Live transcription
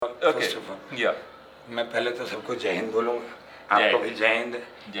या मैं पहले तो सबको जय हिंद बोलूँगा, आपको भी जय हिंद।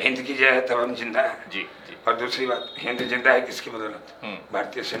 हिंद की जय है तब हम जिंदा हैं। जी जी। और दूसरी बात, हिंद जिंदा है किसकी बदौलत?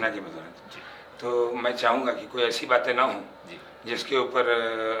 भारतीय सेना की बदौलत। तो मैं चाहूँगा कि कोई ऐसी बातें ना हों जिसके ऊपर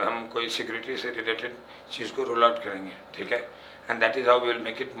हम कोई सिक्योरिटी से रिलेटेड चीज़ को रोल आउट करेंगे, ठीक है? And that is how we will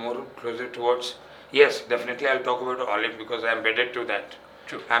make it more closer towards, yes, definitely I'll talk about Olive because I'm embedded to that.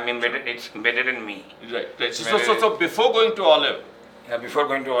 True. I'm embedded, it's embedded in me. Right. So before going to Olive. Yeah, before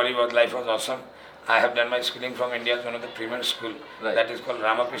going to Olive, life was awesome. I have done my schooling from India's one of the premier school. Right. That is called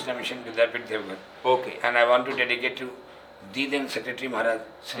Ramakrishna Mission Vidyapit Devgarh. Okay. And I want to dedicate to the then Secretary Maharaj,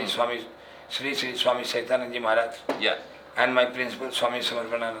 Sri Swami Saitanand Ji Maharaj. Yeah. And my principal Swami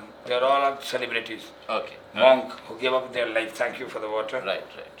Samarpananand. They are all celebrities. Okay. Monk who gave up their life. Thank you for the water. Right.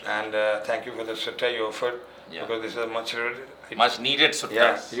 And thank you for the sutta you offered. Yeah. Because this is much needed sutta.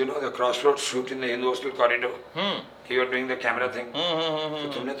 Yeah. You know the crossroads shoot in the Hindu hostel corridor. You are doing the camera thing.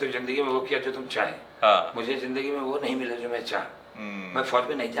 तो तुमने तो जिंदगी में वो किया जो तुम चाहे. मुझे जिंदगी में वो नहीं मिला जो मैं चाह. मैं फौज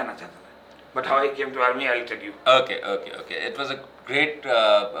में नहीं जाना चाहता. But how I came to army, I'll tell you. Okay. It was a great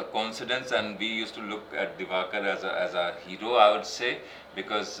coincidence, and we used to look at Divakar as a hero, I would say,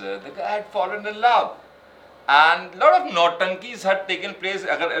 because the guy had fallen in love, and lot of nautankies had taken place.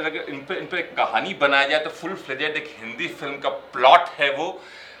 अगर इन पे कहानी बनाया जाए तो full fledged एक Hindi film का plot है वो,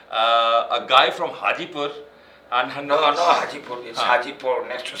 a guy from Hajipur. And no, Hajipur. It's Hajipur,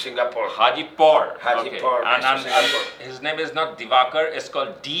 next to Singapore. Hajipur. Hajipur, okay. next to Singapore. His name is not Divakar. It's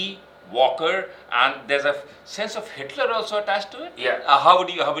called D. Walker, and there's a sense of Hitler also attached to it. Yeah. How would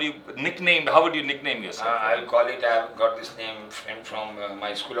you nickname yourself? I'll call it. I've got this name from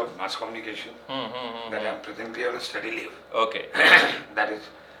my school of mass communication. That I'm presently on a study leave. Okay. That is,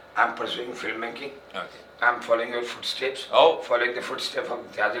 I'm pursuing filmmaking. Okay. I'm following your footsteps. Following the footsteps of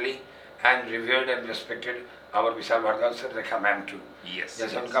Tajali, and revered and respected our Vishal Bhardwaj sir, Rekha ma'am too. Yes.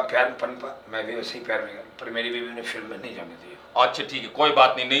 जैसे उनका प्यार पनपा, मैं भी वैसे ही प्यार में, पर मेरी बीवी ने फिल्म में नहीं जाने दिया. अच्छा ठीक है, कोई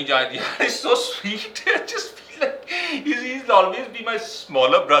बात नहीं जाने दिया. It's so sweet. I just feel like he's always be my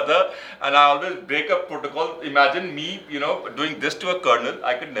smaller brother, and I always break up protocol. Imagine me, doing this to a colonel.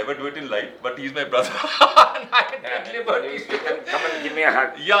 I could never do it in life, but he's my brother. And I can tell you about it. Come and give me a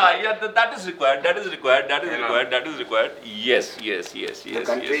hug. Yeah, that is required. That is required. Yes. The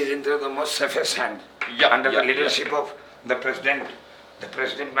country is into the most safest hand. Under the leadership of the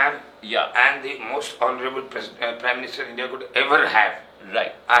President ma'am, and the most honorable Prime Minister India could ever have.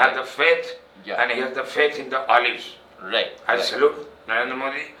 Right. I have the faith, and he has the faith in the olives. Right. I salute Narendra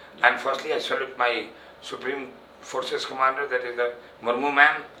Modi, and firstly I salute my Supreme Forces Commander, that is the Murmu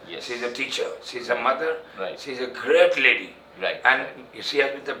ma'am. Yes. She is a teacher, she is a mother, right. She is a great lady. Right. And she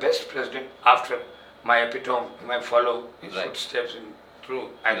has been the best president after my epitome, my follow his footsteps in true.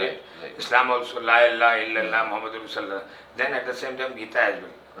 I did. Right. Islam also, La ilaha illallah Muhammadur Rasulullah. Then at the same time Gita as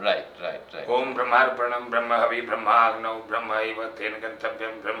well. Right. Om Brahmar Pranam Brahma Havi Brahma Agnav Brahma Eva Ten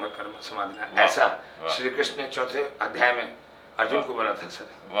Gantavyam Brahma Karma Samadhina. ऐसा श्री कृष्ण ने चौथे अध्याय में अर्जुन को बोला था sir.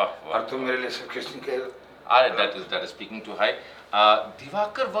 और तुम मेरे लिए सब कृष्ण के. That is speaking too high.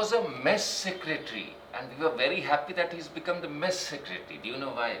 Divakar was a mess secretary, and we were very happy that he's become the mess secretary. Do you know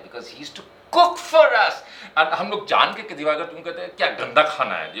why? Because he used to cook for us. And हम लोग जान के दिवाकर तुम कहते हैं क्या गंदा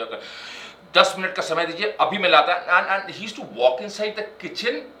खाना है दिवाकर. 10 मिनट का समय दीजिए, अभी मैं लाता. And he used to walk inside the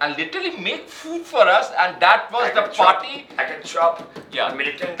kitchen and literally make food for us, and that was the party. I can chop a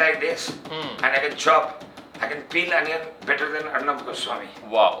militant like this, and I can chop. I can peel onion better than Arnab Goswami.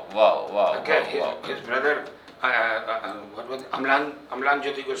 Wow. Okay, his brother, what was it? Amlan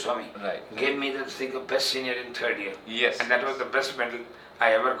Jyoti Goswami, gave me the thing of best senior in 3rd year. Yes. And that was the best medal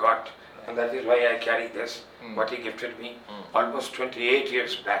I ever got. And that is why I carry this, what he gifted me, almost 28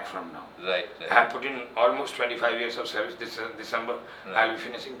 years back from now. Right. I have put in almost 25 years of service this December. I will be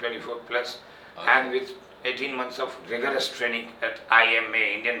finishing 24 plus. Okay. And with 18 months of rigorous training at IMA,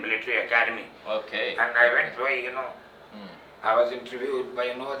 Indian Military Academy. Okay. And I went by, I was interviewed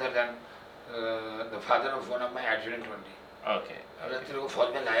by no other than the father of one of my adjutant one day. Okay. तेरे को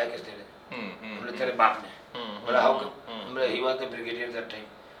फौज में लाया किसने? बोले तेरे बाप ने. बोला how come? बोला he was the brigadier that time.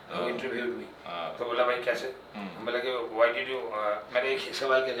 Who interviewed me. तो बोला भाई कैसे? बोला कि why did you? मेरे एक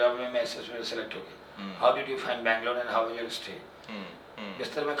सवाल के जवाब में मैं SSB में select हो गया. How did you find Bangalore and how was your stay?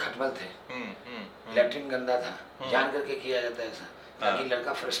 बिस्तर में खटमल थे. लैट्रिन गंदा था. जान करके किया जाता है ऐसा ताकि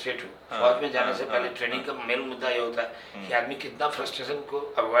लड़का फ्रस्ट्रेट हो. फौज में जाने से पहले ट्रेनिंग का मेन मुद्दा ये होता है कि आदमी कितना फ्रस्ट्रेशन को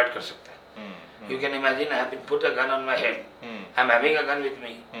अवॉइड कर सकता है. You can imagine I have been put a gun on my head. I'm having a gun with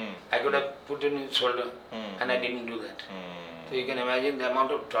me. I could have put it in his shoulder, and I didn't do that. So you can imagine the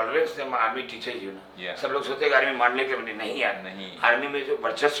amount of tolerance the army teaches you. सब लोग सोचते हैं army मारने के लिए नहीं यार. Army में जो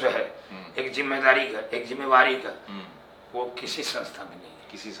वर्चस्व है, एक जिम्मेदारी का, एक जिम्मेवारी का, वो किसी संस्था में नहीं है.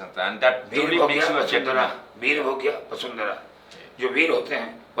 किसी संस्था, and that वीर truly हो makes गया you a वसुंधरा, gentleman. वीर हो गया वसुंधरा। जो वीर होते हैं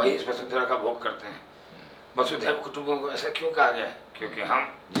वही इस वसुंधरा का भोग करते हैं। वसुधैव कुटुंबकम को ऐसा क्यों कहा गया है? क्योंकि हम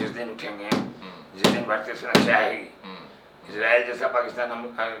जिस दिन उठेंगे, जिस दिन भारतीय सेना चाहेगी, इजराइल जैसा पाकिस्तान हम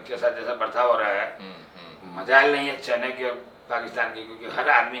के साथ जैसा बर्ताव हो रहा है, मजाल नहीं है चाइना की और पाकिस्तान की, क्योंकि हर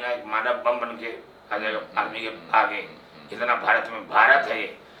आदमी ना एक मानव बम बन के आ जाएगा आर्मी के आगे। इतना भारत में भारत है, ये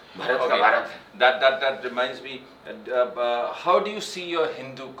भारत का भारत है। That reminds me. How do you see your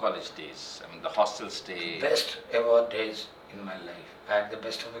Hindu college days? I mean, the hostel stay. Best ever days in my life. I had the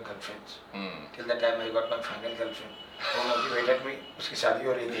best of the girlfriends. Till the time I got my final girlfriend. वो motivated me. उसकी शादी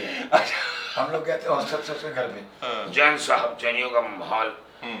हो रही थी। हम लोग गए थे हॉस्टल से उसके घर पे। जैन साहब, जैनियों का माहौल,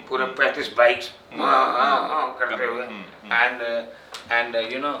 पूरे 35 बाइक्स करते हुए, and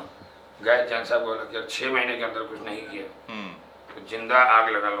you know, गए जैन साहब बोला कि 6 महीने के अंदर कुछ नहीं किया तो जिंदा आग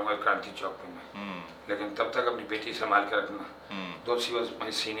लगा लूंगा क्रांति चौक पे मैं, लेकिन तब तक अपनी बेटी संभाल के रखना। Though she was my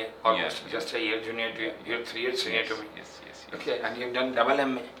senior, almost just a year junior to you, you're 3 years senior to me. Yes. Okay, and you've done double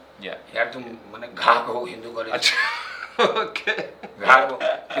MA. Yeah. यार तुम मैंने घाक हो हिंदू कॉलेज। Okay. घाक हो,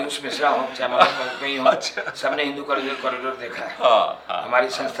 पीयूष मिश्रा हो, चाहे मनोज कहीं हो, सबने हिंदू कॉलेज का कॉरिडोर देखा है। हमारी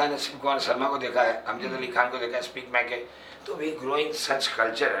संस्था ने शिव कुमार शर्मा को देखा है, अमजद अली खान को देखा है, स्पीक मैक है। तो we grow in such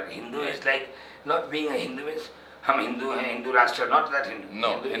culture. Hindu is like not being a Hindu means हम हिंदू हैं, हिंदू राष्ट्र, not that Hindu. No,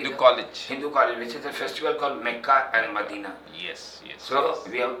 Hindu college. Hindu college, which is a festival called Mecca and Medina. Yes. So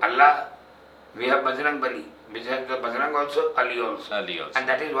we have Allah, we have Bajrang Bali, which has the Bajrang also, Ali also. And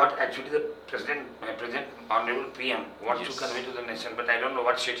that is what actually the present honorable PM wants to convey to the nation. But I don't know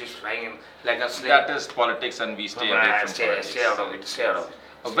what shit is flying in like a slave. That is politics, and we stay away from politics. Stay out of it. Stay out of it.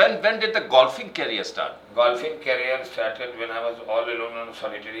 When did the golfing career start? Golfing career started when I was all alone on a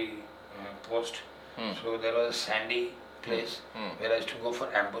solitary post. So there was a sandy place where I used to go for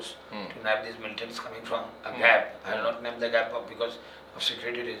ambush to nab these militants coming from a gap. I will not name the gap because of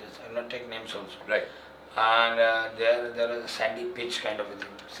security reasons. I will not take names also. Right. And there was a sandy pitch kind of a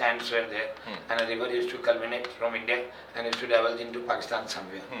thing. Sands were there, and a river used to culminate from India and used to divulge into Pakistan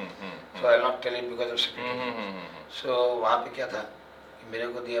somewhere. So I will not tell it because of security. So वहाँ पे क्या था? मेरे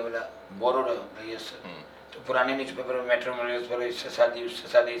को दिया बोला बोरो yes sir. तो पुराने न्यूज़पेपर में मैट्रिमोनियल्स पर इससे शादी उससे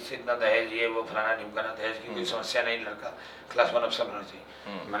शादी इससे इतना दहेज ये वो फलाना ढिमकाना दहेज की कोई समस्या नहीं, लड़का क्लास 1 अफसर होना चाहिए।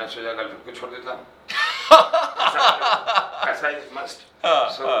 मैंने सोचा गर्लफ्रेंड को छोड़ देता हूँ, ऐसा is must.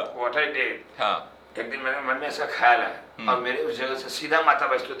 So what I did, एक दिन मेरे मन में ऐसा ख्याल आया और मेरे उस जगह से सीधा माता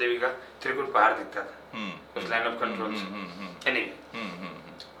वैष्णो देवी का त्रिकुट पहाड़ दिखता था उस लाइन ऑफ कंट्रोल से। एनीवे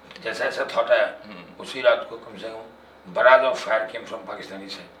जैसा ऐसा थॉट आया, उसी रात को कम से कम barrage of fire came from Pakistani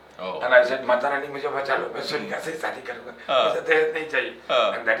से। And I said, Mata Rani मुझे बचा लो, मैं सोनिया से शादी करूँगा, मुझे दहेज नहीं चाहिए।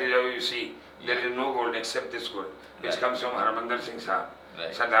 And that is how you see there is no gold except this gold, which comes from Harmandir Singh साहब।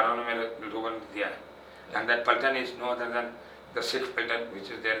 सरदारों ने मेरे लोगों ने दिया है। And that paltan is no other than the Sikh paltan which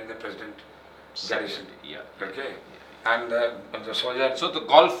is there in the president garrison. Okay. And the soldier. So the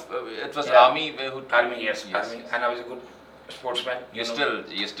golf, it was army who. Army, yes, army. And I was a good sportsman. You still.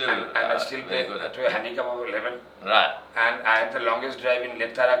 And I still play to a handicap of 11. Right. And I had the longest drive in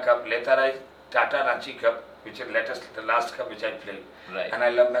Letara Cup. Letara is Tata Ranchi Cup, which is the last cup which I played. Right. And I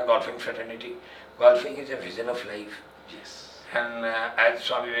love my golfing fraternity. Golfing is a vision of life. Yes. And as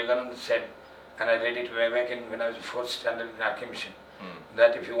Swami Vivekananda said, and I read it way back when I was 4th standard in Arki Mission,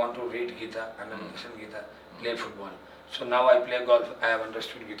 that if you want to read Gita and understand Gita, play football. So now I play golf. I have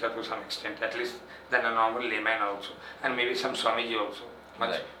understood Gita to some extent, at least than a normal layman also, and maybe some Swamiji also,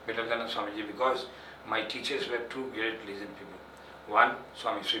 much better than a Swamiji, because my teachers were two great legend people. One,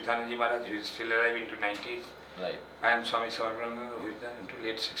 Swami Sritananji Maharaj, who is still alive into 90s, right, and Swami Samarprananda, who is into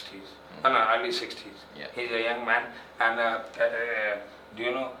late 60s, early 60s. Yeah. He is a young man, and do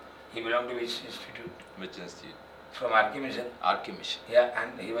you know he belonged to which institute? Which institute? From Arki Mission. Arki Mission. Yeah,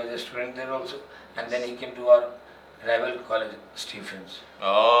 and he was a student there also, and then he came to our rival college, Stephens.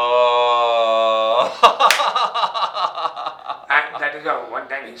 Oh. And that is how one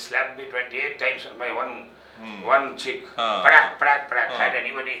time he slapped me 28 times on my one cheek. Parak, parak, parak. Had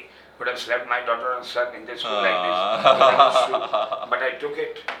anybody would have slapped my daughter and son in the school like this. But I took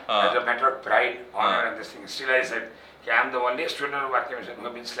it as a matter of pride, honor, and this thing. Still I said, I am the only student of Arki Mission who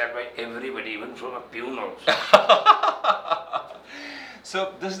have been slapped by everybody, even from a peon also.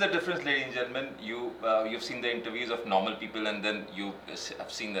 So this is the difference, ladies and gentlemen. You've seen the interviews of normal people, and then you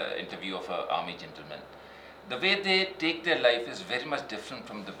have seen the interview of an army gentleman. The way they take their life is very much different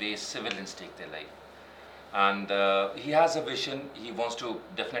from the way civilians take their life. And he has a vision. He wants to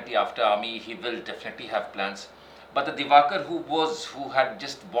definitely, after army, he will definitely have plans. But the Divakar who had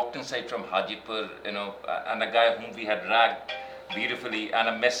just walked inside from Hajipur, and a guy whom we had ragged beautifully, and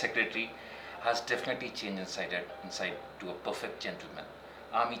a mess secretary, has definitely changed inside to a perfect gentleman.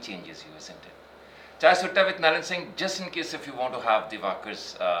 army changes you, isn't it? Chai Sutta with Naren Singh, just in case if you want to have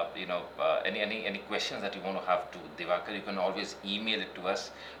Divakar's, any questions that you want to have to Divakar, you can always email it to us.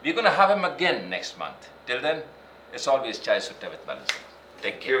 We're going to have him again next month. Till then, it's always Chai Sutta with Naren Singh.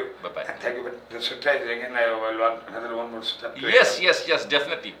 Thank you. Bye-bye. And thank you. But the sutta is again, I will want another one more sutta. Yes,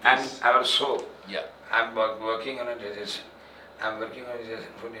 definitely. Please. And our soul. Yeah. I'm working on a decision. I'm working on a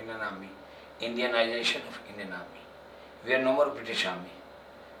decision for the Indian Army. Indianization of Indian Army. We are no more British Army.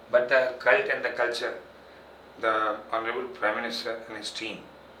 But the cult and the culture, the Honorable Prime Minister and his team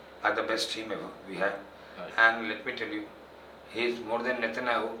are the best team ever we have. Right. And let me tell you, he is more than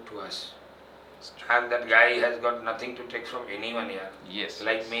Netanyahu to us. And that guy has got nothing to take from anyone here. Yes.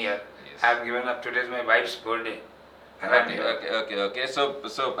 Like me here. Yes. I have given up. Today's my wife's birthday. And I'm here. Okay. So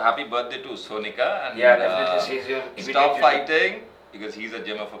happy birthday to Sonika. And Yeah, definitely. She's your stop immediate- fighting, because he's a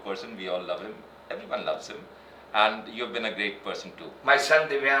gem of a person. We all love him. Everyone loves him. And you've been a great person too. My son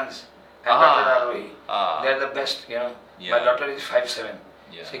Divyans and Ah. daughter Arohi, Ah. they're the best, you know. Yeah. My daughter is 5'7".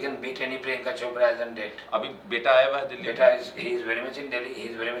 Yeah. She can beat any Priyanka Chopra as on date. अभी बेटा आया हुआ है दिल्ली में? Beta he is very much in Delhi, he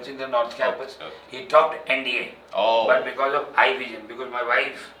is very much in the North Campus. Okay. He topped NDA. Oh. But because of eye vision, because my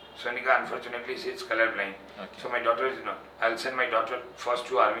wife, Sonika, unfortunately, she is colorblind. Okay. So my daughter is not. I'll send my daughter first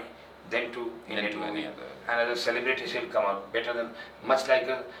to army, then to Indian to movie. any other. And as a celebrity, she'll come out better than, much like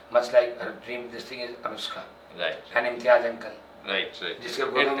her dream, this thing is Anushka. Right. And Imtiaz uncle. Right. जिसके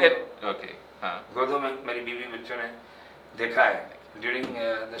गोदों में Okay. हाँ. गोदों में मेरी बीवी बच्चों ने देखा है during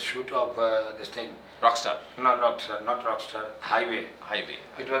the shoot of this thing. Rockstar. Not Rockstar, Highway. Highway.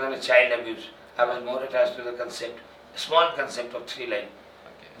 It was on a child abuse. I was more attached to the concept, small concept of 3 lines.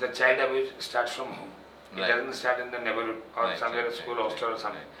 Okay. The child abuse starts from home. It Right. doesn't start in the neighborhood or Right, somewhere right, a school right, hostel or right,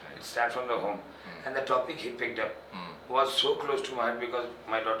 something. right, right. It starts from the home. And the topic he picked up was so close to my heart because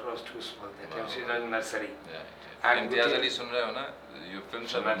my daughter was too small that time. She was in nursery. And And Imtiaz with Ali सुन रहे हो ना? Your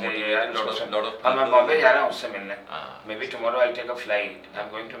films have सुनना चाहिए यार motivated lot उसको of और मैं people. Bombay जा रहा हूँ उससे मिलने Ah. maybe tomorrow I'll take a flight. I'm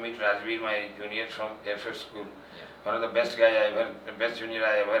going to meet Rajveer, my junior from Air Force School. One of the best guy I ever, best junior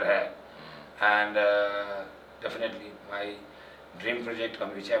I ever had. And definitely my dream project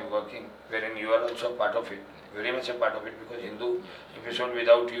on which I'm working, wherein you are also part of it, very much a part of it, because Hindu episode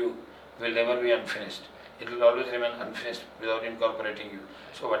without you will never be unfinished. It will always remain unfinished without incorporating you.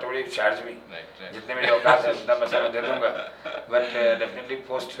 So whatever you charge me, Right. जितने मेरे औकात है उतना पैसा मैं दे दूंगा. But definitely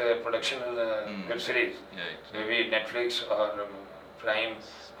post production web series, Right. maybe Netflix or Prime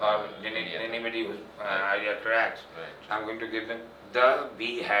or anybody whose idea tracks, Right. I'm going to give them the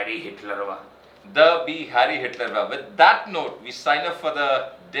B. Harry Hitlerova. The B. Harry Hitler. With that note, we sign off for the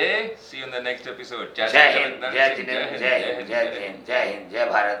day. See you in the next episode. जय हिंद, जय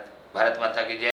भारत, भारत माता की जय.